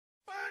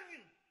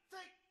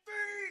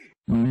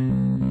Hello,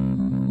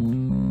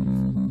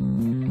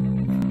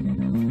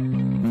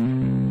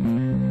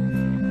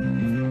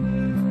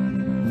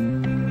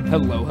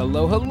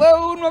 hello,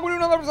 hello, and welcome to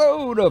another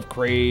episode of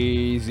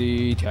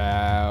Crazy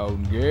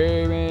Town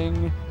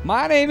Gaming.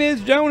 My name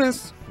is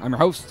Jonas. I'm your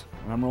host,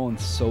 and I'm rolling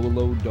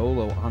solo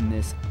dolo on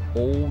this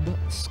old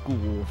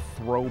school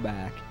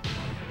throwback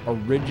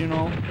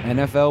original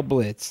NFL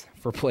Blitz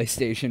for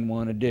PlayStation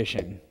 1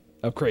 edition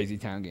of Crazy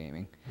Town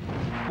Gaming.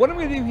 What I'm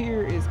going to do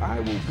here is I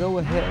will go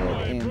ahead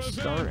and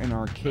start an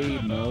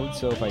arcade mode,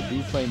 so if I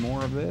do play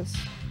more of this,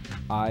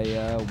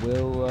 I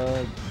will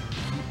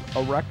keep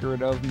a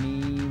record of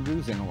me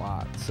losing a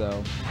lot.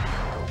 So,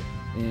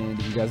 and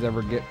if you guys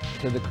ever get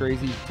to the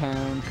Crazy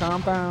Town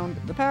compound,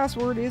 the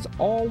password is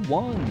all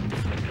ones.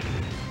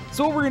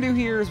 So what we're going to do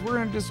here is we're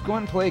going to just go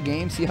ahead and play a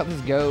game, see how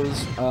this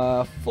goes.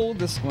 Full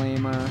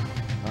disclaimer,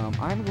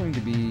 I'm going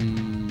to be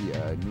New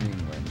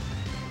England,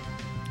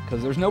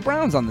 because there's no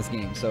Browns on this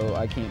game, so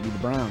I can't be the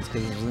Browns,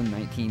 because it was in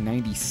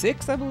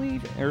 1996, I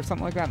believe, or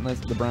something like that, unless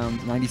the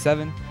Browns,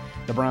 97,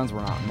 the Browns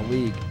were not in the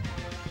league.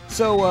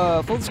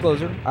 So, full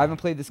disclosure, I haven't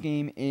played this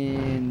game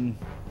in,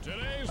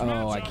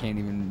 I can't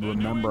even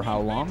remember how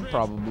long,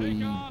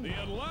 probably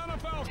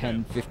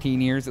 10,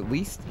 15 years at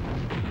least.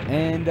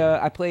 And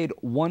I played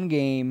one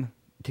game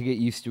to get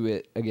used to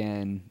it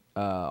again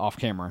off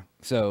camera.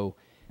 So,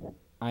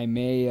 I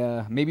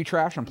may be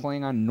trash. I'm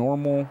playing on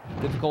normal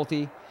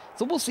difficulty.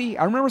 So, we'll see.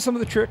 I remember some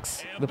of the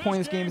tricks. The point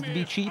of this game is to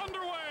be cheap,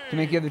 to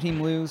make the other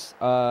team lose.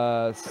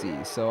 Let's see.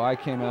 So, I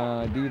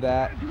can do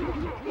that.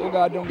 Oh,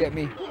 God, don't get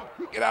me.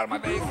 Get out of my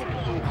face.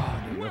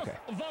 Oh, dude, okay.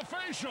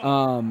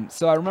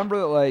 So I remember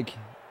that, like,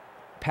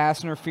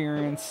 pass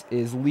interference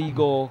is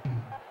legal,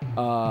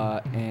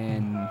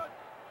 and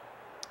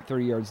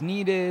 30 yards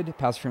needed.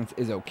 Pass interference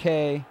is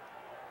okay.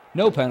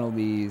 No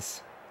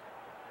penalties.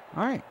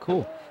 All right,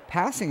 cool.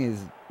 Passing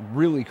is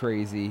really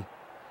crazy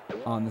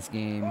on this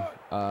game,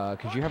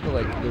 because you have to,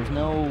 like, there's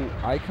no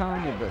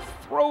icon. You have to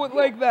throw it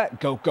like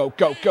that. Go, go,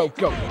 go, go,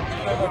 go.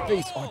 Get out of my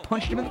face. Oh, I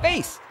punched him in the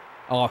face.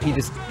 Oh, he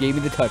just gave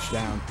me the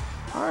touchdown.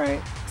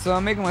 Alright, so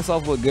I'm making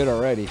myself look good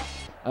already.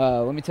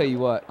 Let me tell you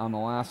what, on the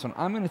last one,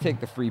 I'm going to take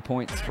the free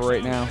points for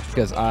right now,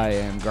 because I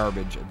am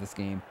garbage at this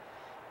game.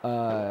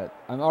 I'm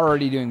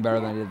already doing better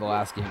than I did the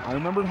last game. I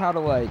remembered how to,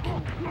 like,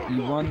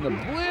 you run the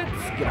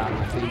blitz, get out of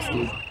my face,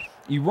 dude.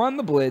 You run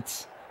the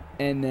blitz,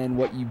 and then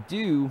what you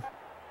do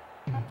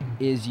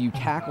is you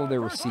tackle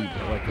their receiver,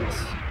 like this.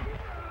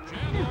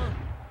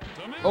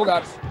 Oh,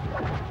 God.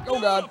 Oh,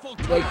 God.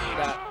 Like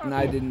that, and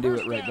I didn't do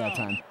it right that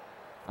time.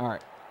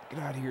 Alright. Get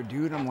out of here,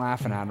 dude. I'm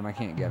laughing at him. I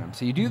can't get him.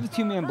 So you do the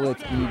two-man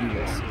blitz, and you do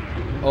this.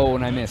 Oh,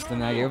 and I missed,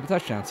 and I gave up a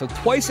touchdown. So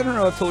twice in a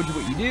row I've told you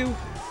what you do.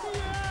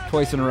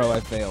 Twice in a row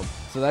I failed.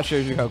 So that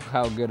shows you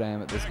how good I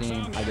am at this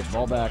game. I get the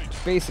ball back.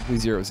 Basically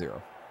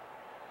 0-0.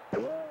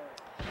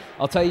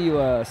 I'll tell you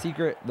a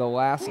secret. The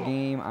last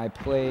game I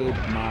played,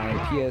 my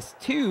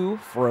PS2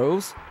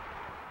 froze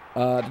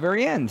at the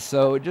very end.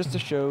 So it just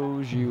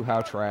shows you how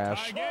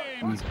trash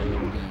these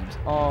early games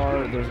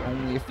are. There's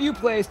only a few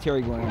plays.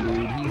 Terry Glenn,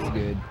 dude, he's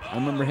good. I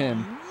remember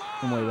him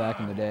from way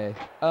back in the day.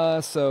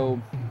 So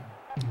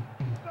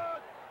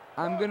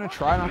I'm gonna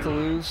try not to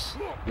lose.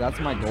 That's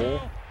my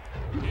goal.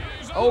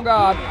 Oh,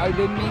 God, I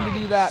didn't mean to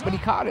do that, but he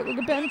caught it. Look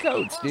at Ben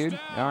Coates, dude.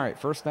 All right,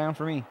 first down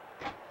for me.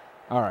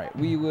 All right,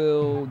 we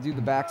will do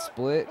the back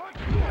split.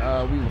 We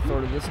will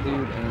throw to this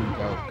dude and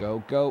go,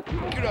 go, go.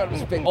 Get out of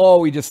his face. Oh,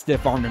 we just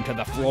stiff-armed him to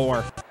the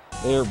floor.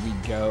 There we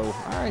go.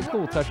 All right,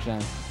 cool,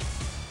 touchdown.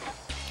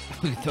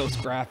 Look at those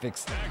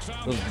graphics.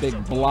 Those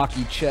big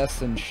blocky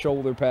chests and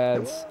shoulder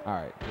pads. All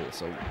right, cool.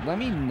 So let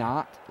me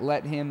not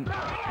let him.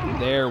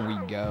 There we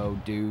go,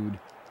 dude.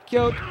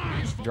 Cute.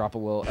 Drop a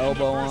little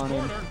elbow on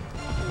him.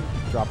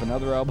 Drop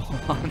another elbow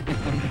on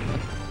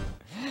him.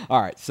 All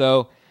right,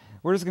 so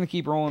we're just going to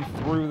keep rolling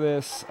through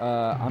this.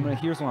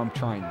 Here's what I'm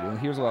trying to do.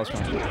 Here's what I was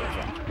trying to do.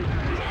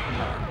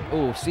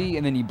 Oh, see?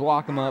 And then you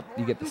block him up.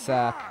 You get the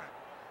sack.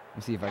 Let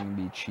me see if I can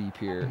be cheap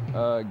here.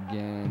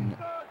 Again.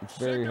 It's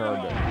very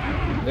hard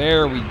to...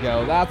 There we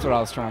go. That's what I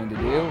was trying to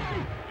do.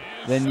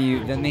 Then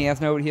he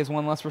has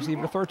one less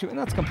receiver to throw to, and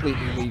that's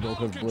completely legal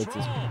because Blitz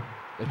is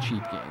a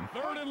cheap game.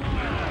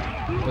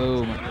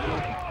 Boom.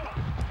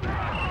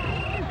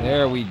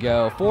 There we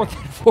go. 4th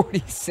and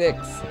 46.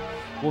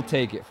 We'll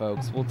take it,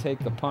 folks. We'll take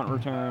the punt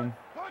return.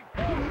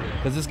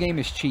 Because this game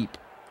is cheap.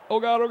 Oh,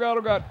 God, oh, God,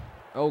 oh, God.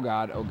 Oh,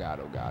 God, oh, God,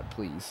 oh, God.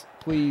 Please.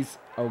 Please.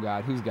 Oh,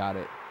 God. Who's got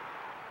it?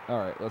 All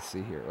right, let's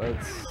see here.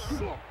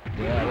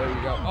 Yeah, there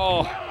you go.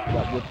 Oh,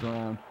 got whipped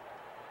around.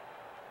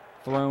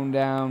 Thrown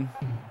down.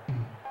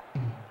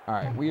 All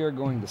right, we are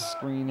going to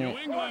screen it.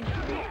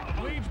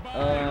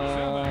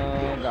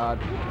 Oh, God.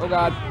 Oh,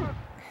 God.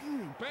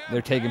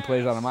 They're taking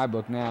plays out of my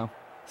book now.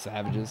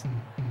 Savages.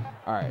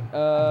 All right,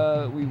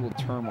 we will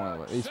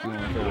turmoil. At least we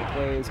want to favorite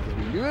plays because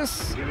we can do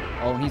this.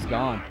 Oh, and he's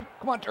gone.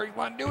 Come on, Terry, come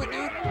on, do it,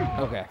 dude.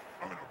 Okay.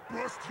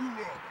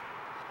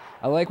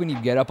 I like when you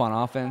get up on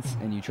offense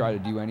and you try to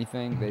do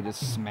anything, they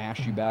just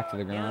smash you back to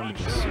the ground,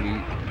 which is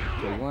sweet.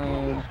 Big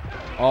lane.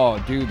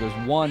 Oh, dude,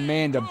 there's one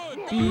man to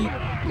beat.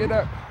 Get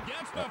up.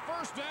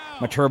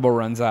 my turbo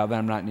runs out, then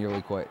I'm not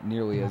nearly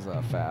as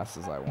fast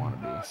as I want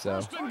to be.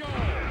 So, all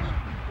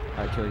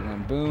right, Terry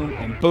Glenn, boom,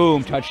 and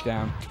boom,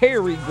 touchdown.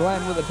 Terry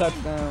Glenn with a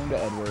touchdown to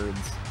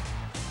Edwards.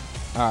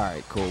 All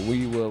right, cool.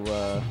 We'll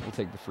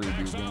take the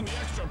freebie game.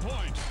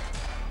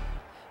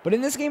 But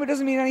in this game, it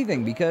doesn't mean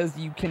anything because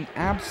you can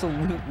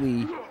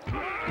absolutely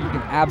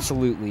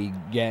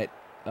get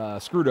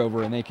screwed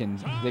over, and they can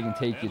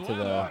take you to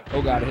the.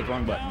 Oh God, I hit the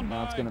wrong button.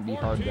 Now it's gonna be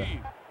hard to.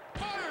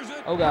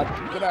 Oh God,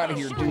 get out of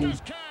here,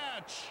 dude.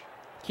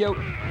 Cute.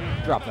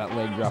 Drop that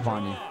leg drop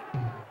on you.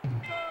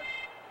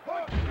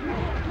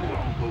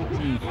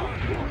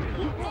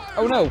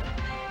 Oh no!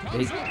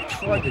 They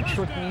tried to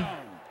trick me.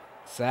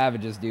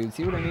 Savages, dude.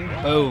 See what I mean?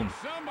 Boom.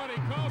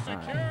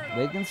 Right.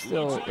 They can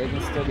still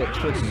get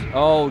tricky.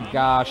 Oh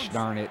gosh,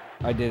 darn it!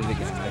 I did it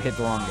again. I hit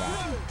the wrong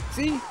guy.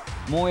 See?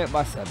 I'm only up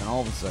by 7.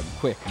 All of a sudden,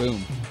 quick,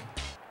 boom.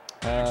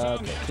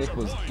 Okay, kick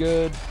was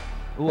good.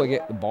 Ooh, I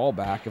get the ball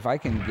back. If I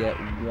can get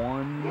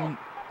one.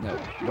 No,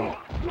 don't. All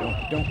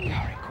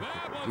right, cool.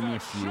 Give me a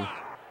few.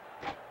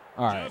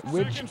 All right,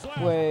 which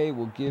play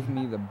will give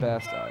me the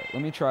best? All right,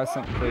 let me try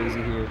something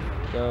crazy here.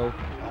 Go.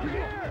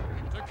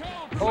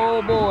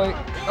 Oh boy.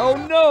 Oh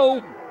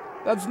no.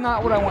 That's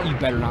not what I want. You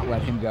better not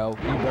let him go.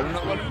 You better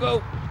not let him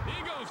go.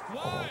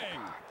 Oh,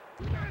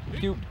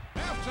 cute.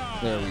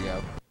 There we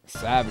go.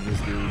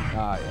 Savages, dude.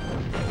 Ah, yeah.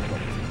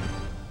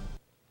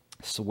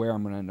 Swear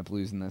I'm going to end up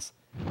losing this.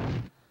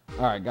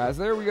 All right, guys.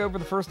 There we go for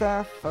the first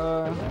half.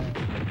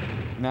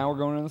 Now we're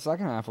going into the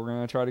second half. We're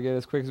going to try to get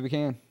as quick as we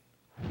can.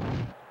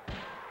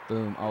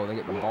 Boom. Oh, they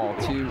get the ball,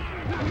 too.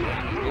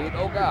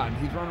 Oh, God.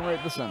 He's running right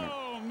at the center.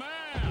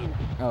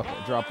 Okay,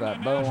 drop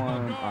that bow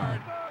on. All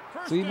right.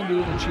 So even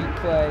doing the cheap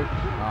play.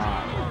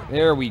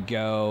 There we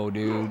go,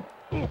 dude.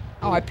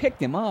 Oh, I picked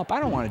him up.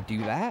 I don't want to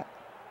do that.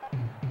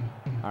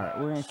 All right,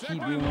 we're going to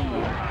keep doing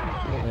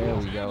that. There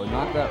we go.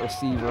 Knock that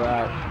receiver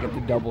out. Get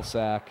the double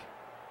sack.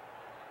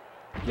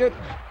 Get.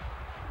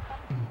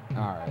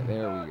 All right,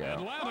 there we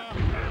go.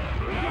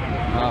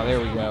 Oh, there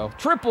we go.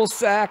 Triple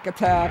sack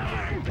attack.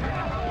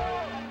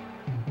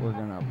 We're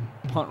going to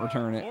punt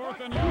return it.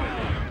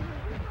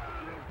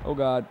 Oh,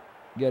 God.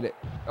 Get it.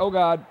 Oh,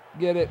 God.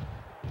 Get it.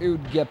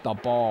 Dude, get the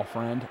ball,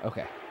 friend.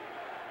 Okay.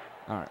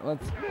 All right,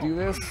 let's do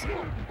this.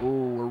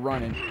 Ooh, we're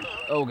running.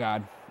 Oh,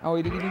 God. Oh,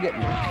 he didn't even get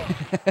me.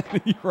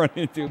 You run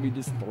into him, he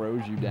just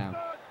throws you down.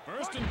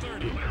 First and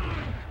 30.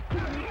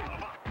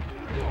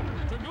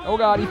 Oh,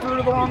 God, he threw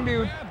to the wrong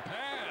dude.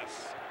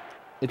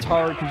 It's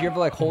hard because you have to,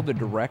 like, hold the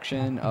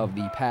direction of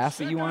the pass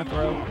that you want to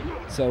throw.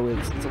 So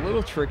it's a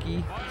little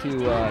tricky to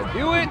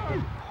do it.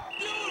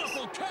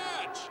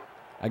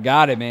 I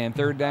got it, man.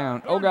 Third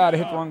down. Oh, God, I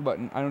hit the wrong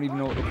button. I don't even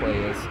know what the play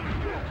is.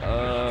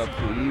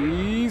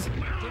 Please.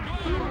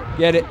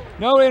 Get it.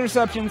 No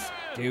interceptions.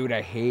 Dude,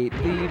 I hate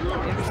the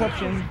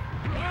interception.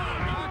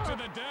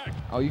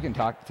 Oh, you can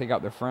take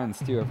out their friends,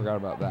 too. I forgot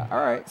about that.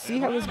 All right. See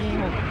how this game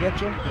will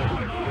get you?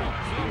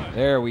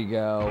 There we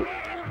go.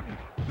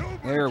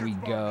 There we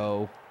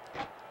go.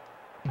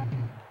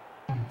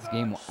 This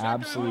game will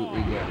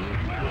absolutely get you.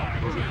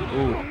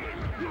 Ooh.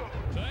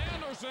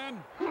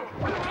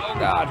 Oh,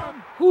 God.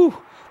 Whew.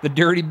 The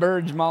dirty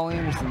bird, Jamal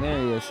Anderson. There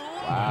he is.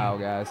 Wow,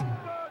 guys.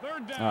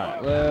 All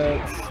right,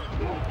 let's.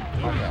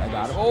 Okay, I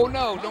got it. Oh,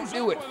 no, don't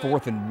do it.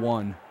 4th and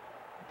 1.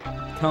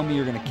 Tell me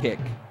you're going to kick.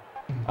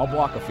 I'll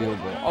block a field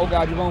goal. Oh,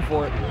 God, you're going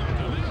for it.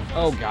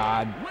 Oh,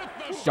 God.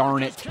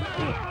 Darn it.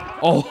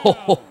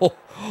 Oh.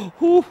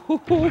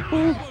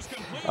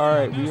 All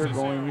right, we are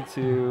going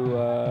to do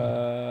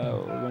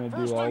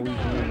all we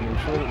can to make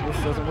sure that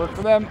this doesn't work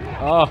for them.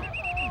 Oh,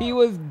 he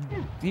was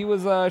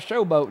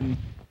showboating.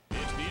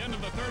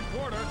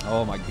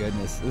 Oh my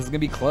goodness, this is gonna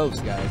be close,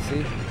 guys.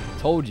 See,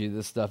 told you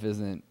this stuff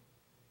isn't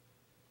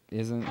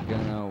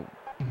gonna.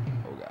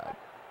 Oh God,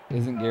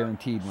 isn't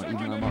guaranteed.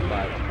 Even though I'm up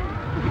by.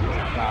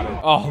 Got him.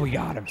 Oh, we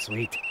got him.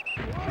 Sweet.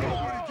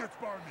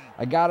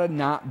 I gotta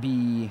not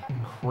be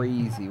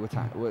crazy. What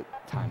time is it?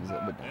 What time is it?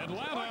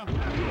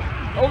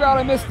 Oh God,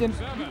 I missed him.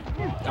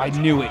 I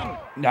knew it.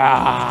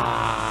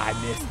 I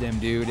missed him,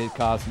 dude. It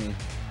cost me.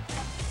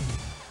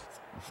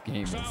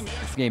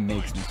 This game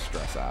makes me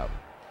stress out.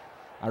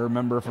 I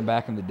remember from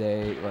back in the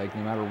day, like,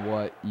 no matter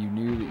what, you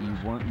knew that you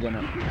weren't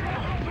gonna.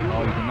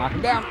 Oh, you can knock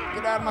him down.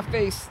 Get out of my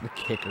face. The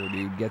kicker,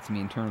 dude, gets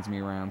me and turns me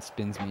around,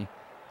 spins me.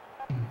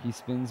 He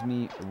spins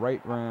me right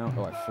round.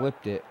 Oh, I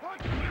flipped it.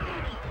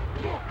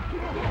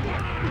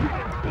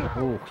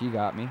 Oh, he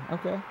got me.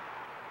 Okay.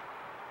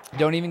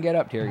 Don't even get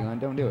up, Terry Glenn.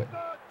 Don't do it.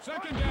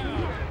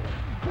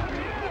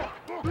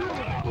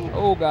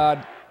 Oh,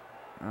 God.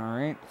 All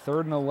right.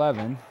 3rd and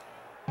 11.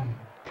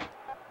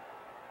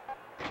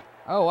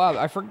 Oh, wow.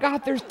 I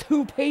forgot there's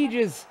 2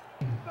 pages.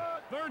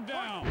 3rd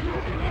down.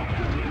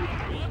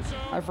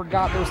 I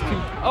forgot there's 2.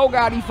 Oh,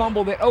 God. He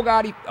fumbled it. Oh,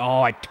 God.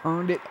 Oh, I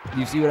turned it. Do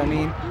you see what I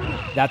mean?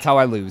 That's how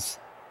I lose.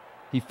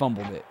 He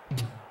fumbled it.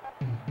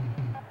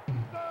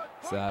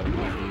 Savage,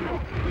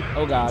 dude.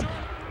 Oh, God.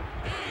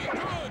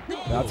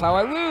 That's how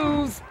I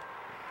lose.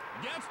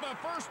 Gets the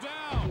first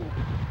down.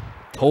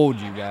 Told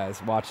you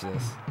guys. Watch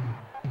this.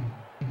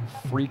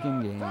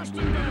 Freaking game,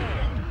 dude.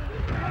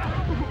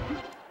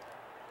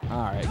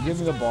 All right, give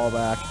me the ball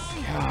back.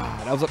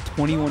 God, I was up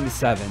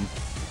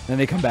 21-7. Then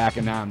they come back,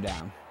 and now I'm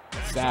down.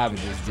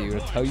 Savages, dude.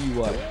 I'll tell you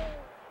what.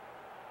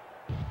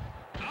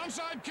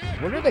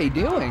 What are they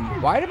doing?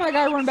 Why did my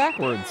guy run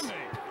backwards?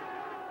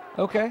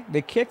 Okay,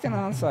 they kicked an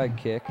onside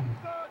kick.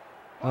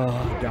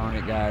 Oh, darn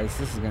it, guys.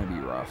 This is going to be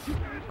rough.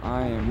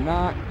 I am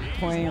not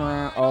playing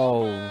around.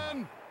 Oh.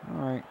 All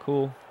right,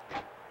 cool.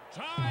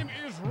 Time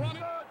is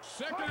running.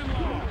 Second and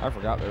long. I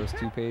forgot there was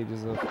 2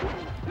 pages of...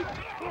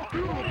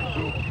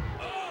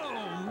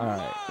 All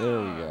right, there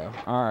we go.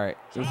 All right,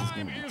 this is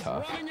going to be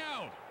tough.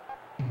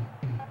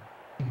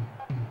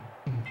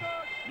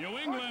 New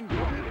England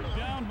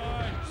down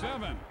by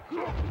 7.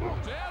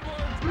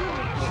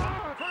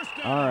 First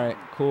down. All right,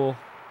 cool.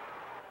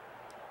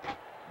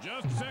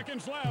 Just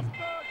seconds left.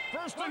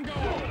 First and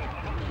goal.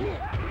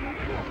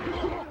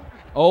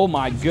 Oh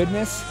my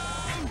goodness.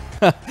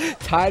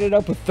 Tied it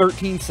up with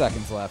 13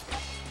 seconds left.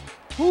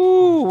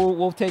 Woo,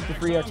 we'll take the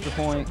free extra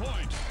point.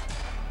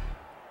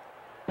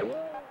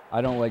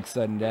 I don't like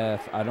sudden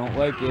death. I don't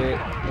like it.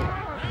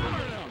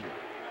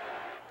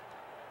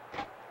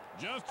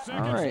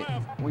 All right,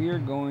 we are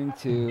going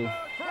to...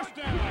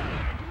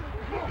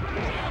 All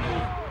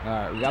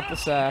right, we got the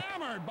sack.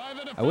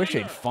 I wish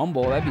they'd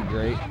fumble. That'd be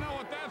great.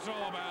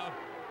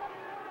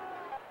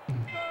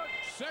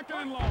 Second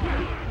and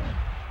long.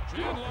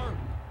 Chandler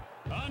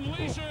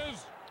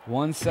unleashes.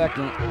 1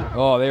 second.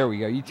 Oh, there we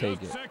go. You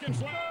take it.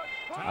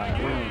 All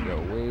right, we're going to go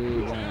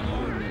way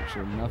down. We're going to make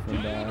sure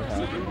nothing bad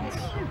happens.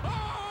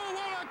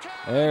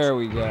 There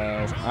we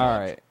go. All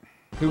right.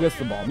 Who gets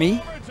the ball?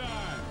 Me?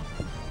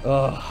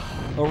 Ugh.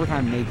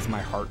 Overtime makes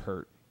my heart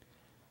hurt.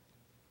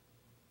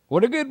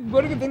 What a good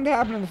thing to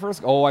happen in the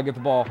first. Oh, I get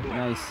the ball.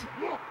 Nice.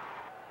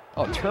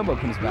 Oh, Turbo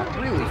comes back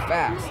really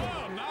fast.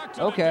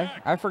 Okay,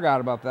 I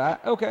forgot about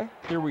that. Okay,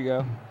 here we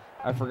go.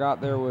 I forgot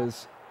there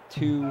was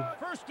 2.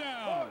 First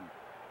down.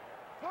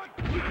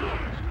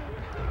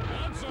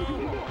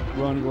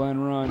 Run, Glenn,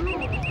 run.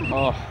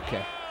 Oh,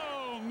 okay.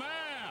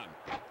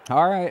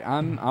 All right,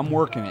 I'm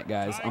working it,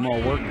 guys. I'm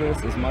gonna work this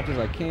as much as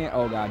I can.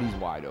 Oh God, he's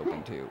wide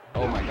open too.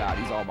 Oh my God,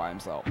 he's all by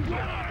himself.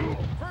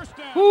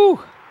 Whew.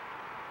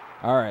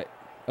 All right,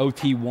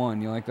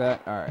 OT1. You like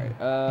that? All right.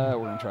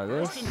 We're gonna try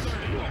this.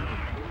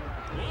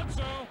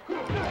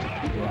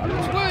 Get out of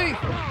this way.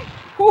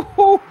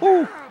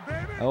 Woo-hoo-hoo.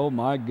 Oh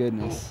my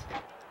goodness.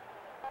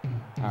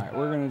 All right,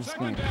 we're just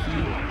gonna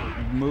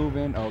keep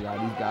moving. Oh God,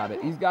 he's got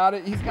it. He's got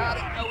it. He's got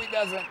it. No, he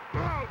doesn't.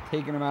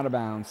 Taking him out of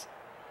bounds.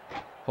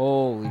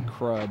 Holy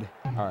crud.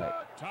 All right.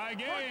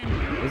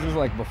 This is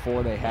like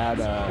before they had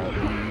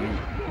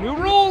the new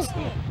rules.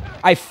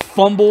 I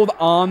fumbled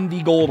on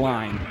the goal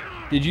line.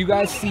 Did you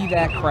guys see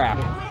that crap?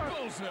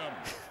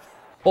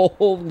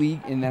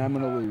 Holy, and then I'm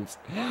going to lose.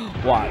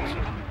 Watch.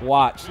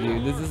 Watch,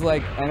 dude. This is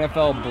like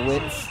NFL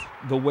Blitz,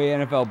 the way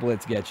NFL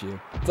Blitz gets you.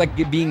 It's like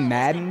being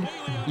maddened,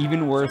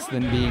 even worse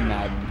than being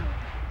maddened.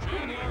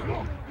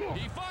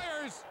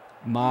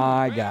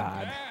 My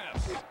God.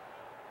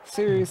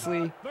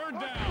 Seriously?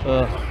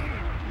 Ugh.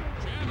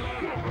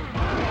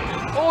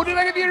 Oh, did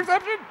I get the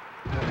interception?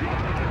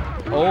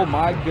 Oh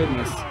my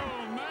goodness.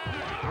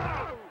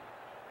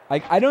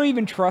 I don't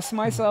even trust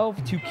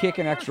myself to kick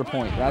an extra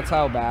point. That's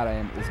how bad I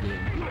am at this game.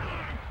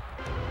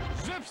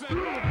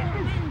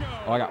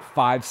 Oh, I got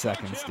 5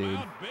 seconds, dude.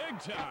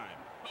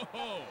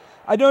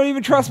 I don't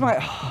even trust my...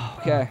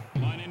 Okay.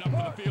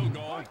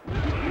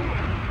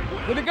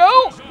 Did it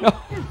go? No.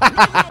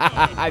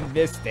 I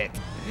missed it.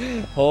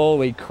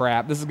 Holy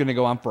crap. This is going to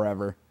go on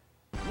forever.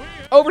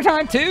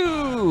 Overtime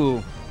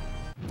 2.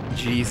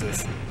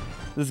 Jesus.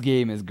 This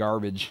game is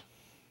garbage.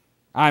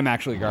 I'm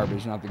actually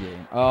garbage, not the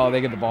game. Oh,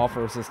 they get the ball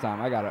first this time.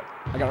 I gotta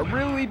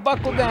really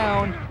buckle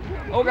down.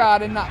 Oh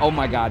God, and not. Oh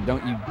my God,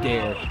 don't you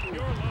dare.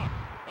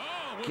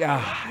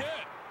 God.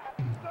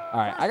 All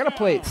right, I gotta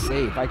play it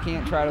safe. I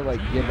can't try to like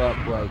give up.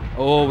 Like,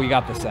 oh, we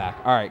got the sack.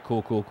 All right,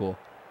 cool, cool, cool.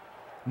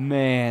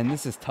 Man,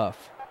 this is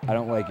tough. I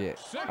don't like it.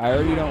 I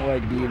already don't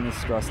like being this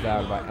stressed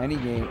out about any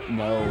game.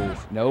 No,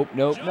 nope,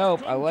 nope,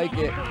 nope. I like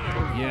it.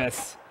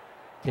 Yes.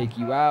 Take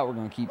you out. We're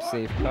going to keep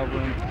safe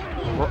covering.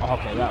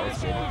 Okay, that was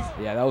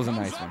good. Yeah, that was a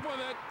nice one.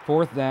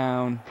 4th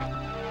down.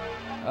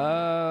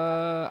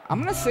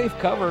 I'm going to safe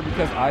cover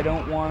because I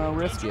don't want to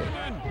risk it.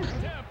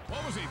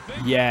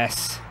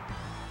 Yes.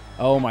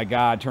 Oh, my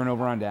God.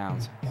 Turnover on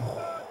downs. All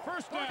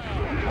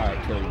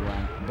right, Terry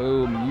Brown.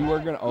 Boom. You are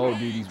going to... Oh,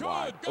 dude, he's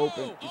wide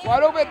open. He's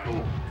wide open.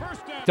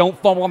 Don't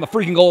fumble on the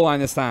freaking goal line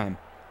this time.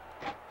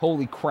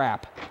 Holy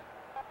crap.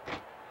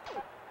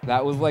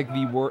 That was like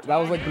the worst. That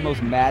was like the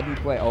most Madden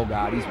play. Oh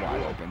God, he's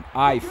wide open.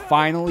 I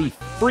finally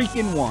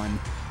freaking won.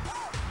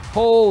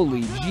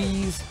 Holy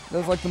jeez. That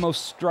was like the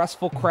most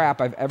stressful crap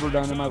I've ever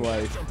done in my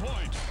life.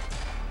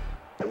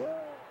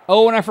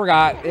 Oh, and I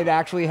forgot. It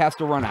actually has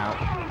to run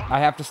out. I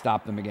have to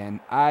stop them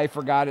again. I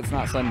forgot it's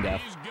not sudden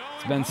death.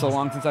 It's been so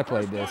long since I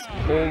played this.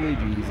 Holy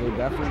jeez. They're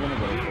definitely going to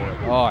go for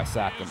it. Oh, I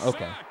sacked him.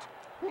 Okay.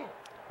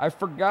 I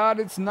forgot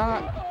it's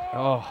not.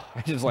 Oh,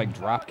 I just like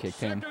drop kicked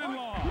him.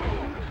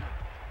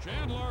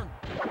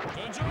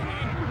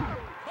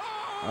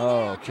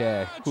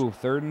 Okay. Ooh,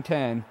 3rd and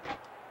 10.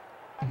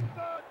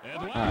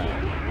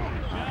 Alright.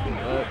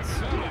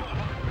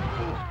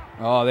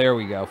 Oh, there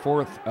we go.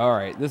 4th.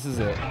 Alright, this is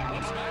it.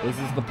 This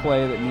is the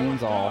play that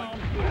means all.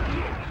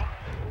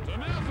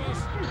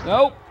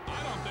 Nope.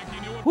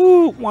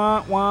 Whoo,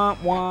 wah, wah,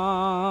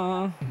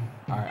 wah.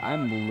 Alright,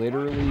 I'm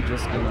literally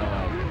just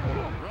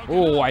gonna...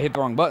 Oh, I hit the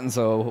wrong button,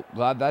 so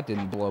glad that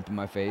didn't blow up in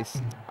my face.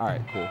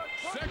 Alright, cool.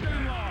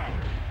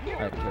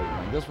 Alright,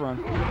 okay, just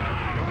run.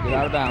 Get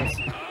out of bounds.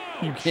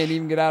 You can't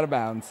even get out of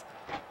bounds.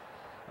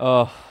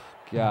 Oh,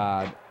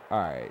 God.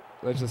 Alright,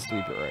 let's just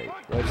sweep it right.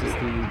 Let's just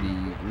do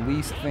the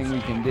least thing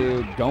we can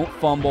do. Don't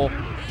fumble.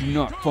 Do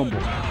not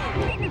fumble.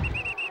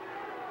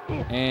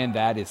 And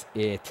that is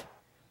it.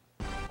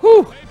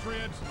 Whew!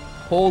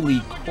 Holy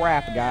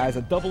crap, guys.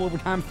 A double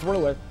overtime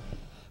thriller.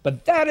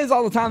 But that is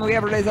all the time that we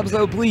have for today's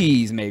episode.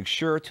 Please make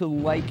sure to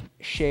like,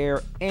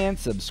 share, and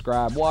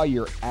subscribe while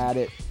you're at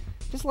it.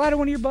 Just lie to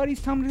one of your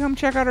buddies. Tell them to come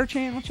check out our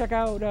channel. Check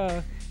out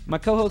my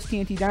co-host,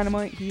 TNT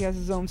Dynamite. He has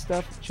his own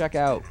stuff. Check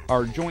out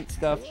our joint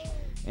stuff.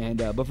 And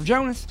but for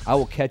Jonas, I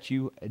will catch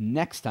you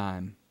next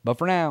time. But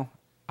for now,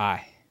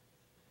 I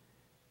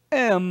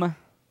am...